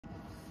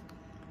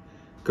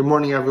Good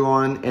morning,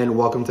 everyone, and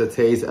welcome to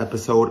today's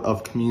episode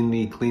of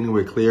Community Cleaning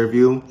with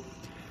Clearview.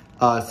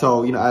 As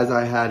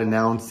I had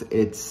announced,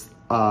 it's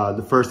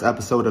the first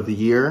episode of the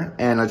year,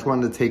 and I just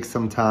wanted to take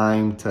some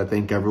time to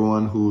thank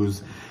everyone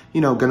who's,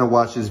 gonna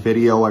watch this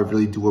video. I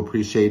really do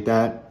appreciate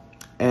that.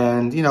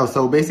 And,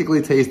 so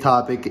basically today's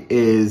topic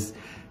is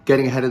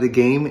getting ahead of the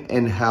game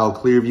and how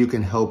Clearview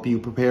can help you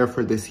prepare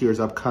for this year's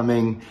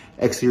upcoming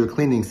exterior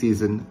cleaning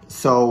season.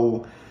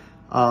 So,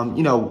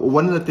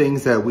 one of the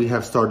things that we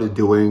have started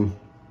doing,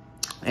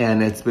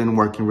 and it's been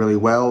working really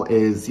well,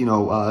 is,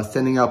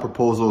 sending out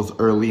proposals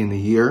early in the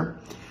year.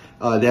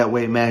 That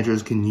way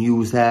managers can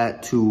use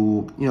that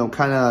to,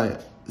 kind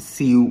of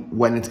see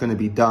when it's going to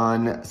be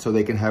done so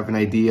they can have an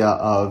idea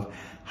of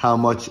how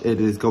much it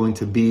is going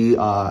to be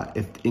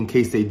if in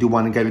case they do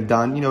want to get it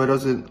done. It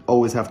doesn't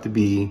always have to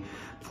be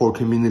for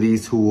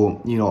communities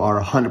who,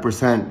 are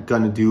 100%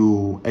 going to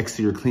do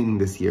exterior cleaning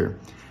this year.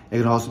 It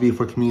can also be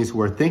for communities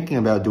who are thinking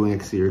about doing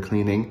exterior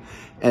cleaning.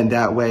 And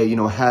that way,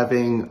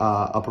 having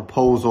a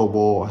proposal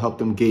will help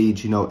them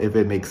gauge, if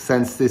it makes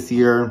sense this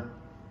year,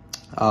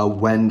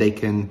 when they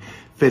can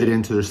fit it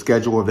into their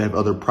schedule, if they have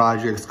other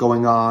projects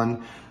going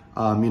on.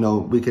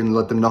 We can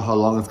let them know how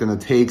long it's going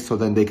to take so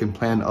then they can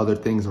plan other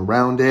things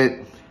around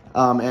it.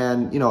 A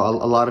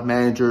lot of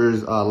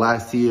managers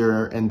last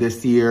year and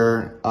this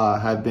year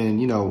have been,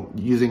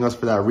 using us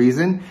for that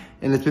reason.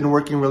 And it's been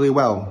working really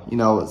well.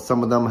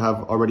 Some of them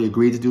have already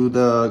agreed to do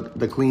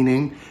the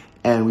cleaning,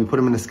 and we put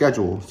them in a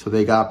schedule. So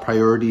they got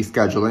priority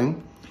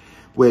scheduling,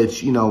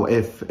 which,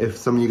 if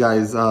some of you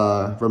guys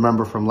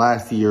remember from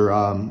last year,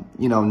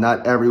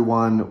 not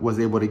everyone was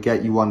able to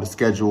get you on the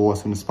schedule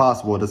as soon as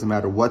possible. It doesn't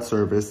matter what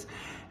service.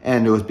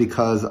 And it was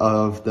because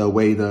of the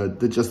way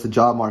the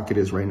job market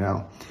is right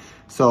now.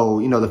 So,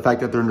 the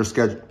fact that they're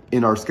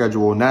in our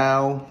schedule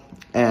now,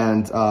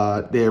 and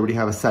they already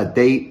have a set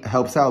date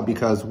helps out,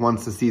 because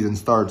once the season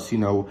starts,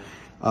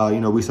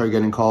 we start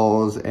getting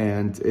calls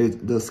and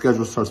the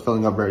schedule starts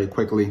filling up very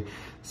quickly.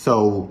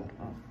 So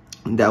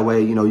that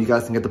way, you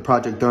guys can get the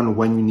project done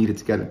when you need it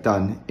to get it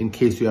done, in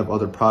case you have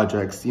other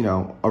projects,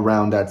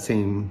 around that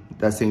same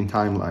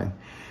timeline.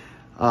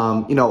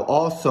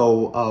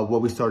 Also,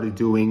 what we started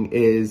doing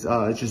is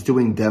just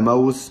doing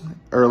demos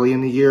early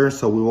in the year.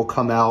 So we will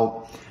come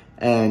out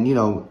and,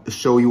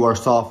 show you our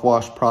soft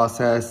wash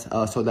process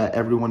so that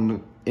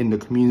everyone in the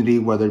community,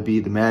 whether it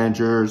be the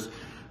managers,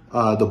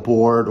 the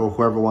board, or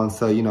whoever wants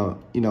to,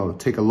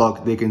 take a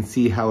look, they can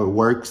see how it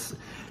works.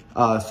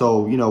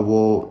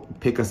 We'll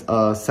pick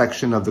a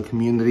section of the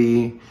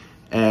community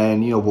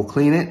and, we'll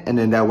clean it. And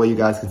then that way you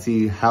guys can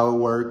see how it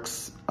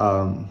works.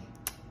 And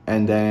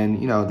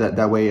then,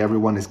 that way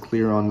everyone is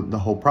clear on the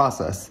whole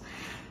process.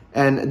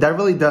 And that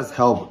really does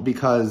help,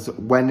 because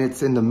when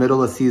it's in the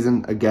middle of the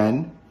season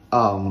again,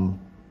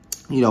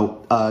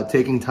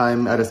 taking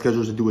time out of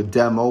schedule to do a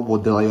demo will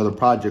delay other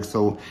projects.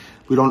 So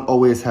we don't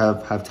always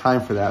have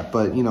time for that.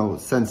 But,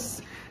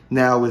 since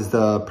now is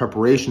the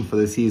preparation for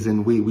the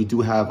season, we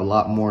do have a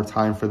lot more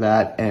time for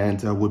that,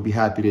 and would be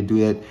happy to do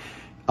it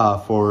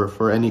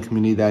for any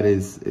community that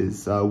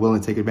is willing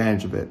to take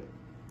advantage of it.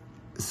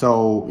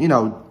 So,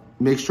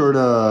 make sure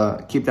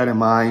to keep that in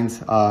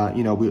mind.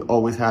 We're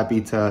always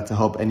happy to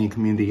help any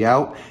community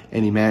out,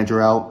 any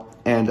manager out.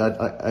 And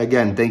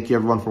again, thank you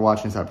everyone for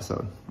watching this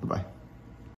episode. Bye-bye.